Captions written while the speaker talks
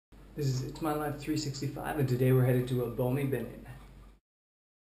This is It's My Life 365, and today we're headed to Abomey, Benin.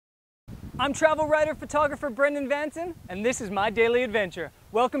 I'm travel writer photographer Brendan Vanson, and this is my daily adventure.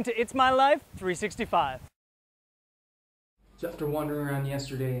 Welcome to It's My Life 365. So after wandering around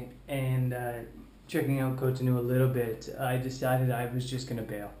yesterday and checking out Cotonou a little bit, I decided I was just going to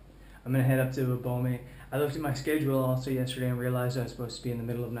bail. I'm going to head up to Abomey. I looked at my schedule also yesterday and realized I was supposed to be in the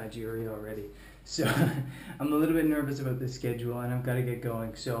middle of Nigeria already. So I'm a little bit nervous about this schedule and I've got to get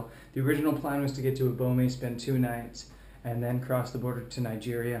going. So the original plan was to get to Abomey, spend 2 nights, and then cross the border to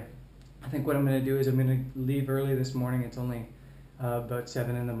Nigeria. I think what I'm going to do is I'm going to leave early this morning. It's only about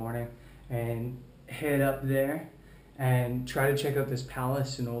 7 in the morning, and head up there and try to check out this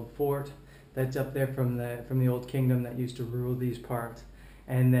palace and old fort that's up there from the old kingdom that used to rule these parts,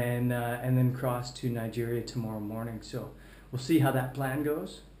 and then cross to Nigeria tomorrow morning. So we'll see how that plan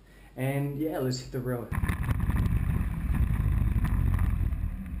goes, and yeah, let's hit the road.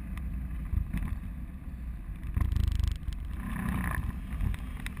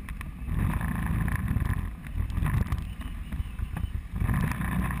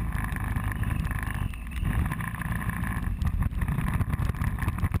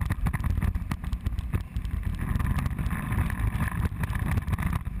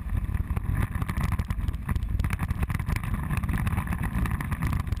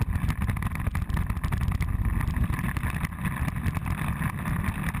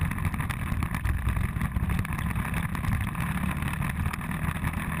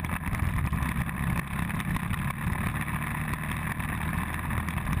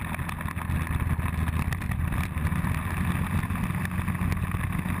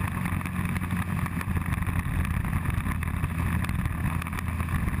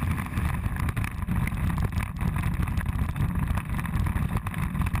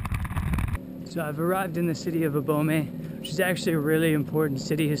 So I've arrived in the city of Abomey, which is actually a really important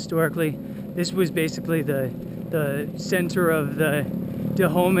city historically. This was basically the center of the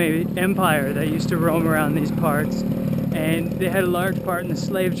Dahomey Empire that used to roam around these parts. And they had a large part in the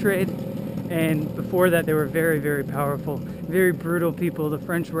slave trade. And before that, they were very, very powerful, very brutal people. The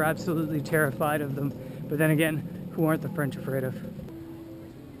French were absolutely terrified of them. But then again, who aren't the French afraid of?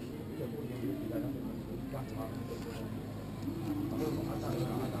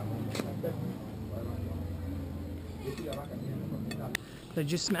 I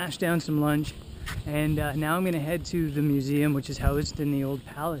just smashed down some lunch, and now I'm going to head to the museum, which is housed in the old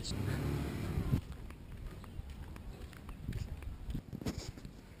palace.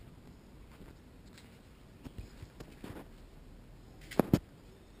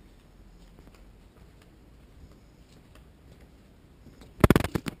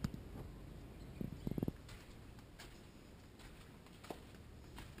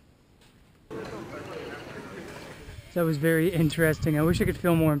 That was very interesting. I wish I could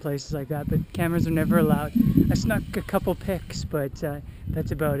film more in places like that, but cameras are never allowed. I snuck a couple pics, but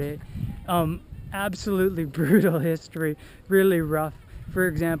that's about it. Absolutely brutal history, really rough. For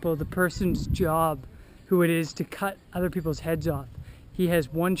example, the person's job, who it is to cut other people's heads off, he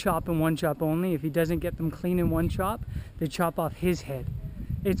has one chop and one chop only. If he doesn't get them clean in one chop, they chop off his head.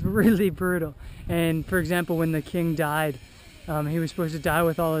 It's really brutal. And for example, when the king died, he was supposed to die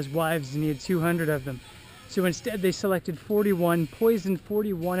with all his wives, and he had 200 of them. So instead they selected 41, poisoned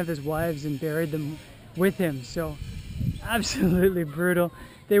 41 of his wives and buried them with him. So absolutely brutal.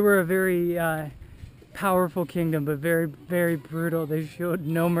 They were a very powerful kingdom, but very, very brutal. They showed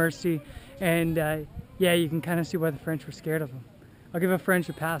no mercy. And yeah, you can kind of see why the French were scared of them. I'll give the French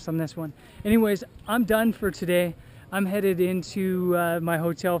a pass on this one. Anyways, I'm done for today. I'm headed into my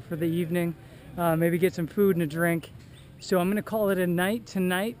hotel for the evening, maybe get some food and a drink. So I'm going to call it a night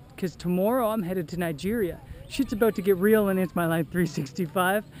tonight, because tomorrow I'm headed to Nigeria. Shit's about to get real, and It's My Life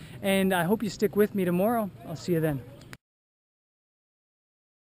 365. And I hope you stick with me tomorrow. I'll see you then.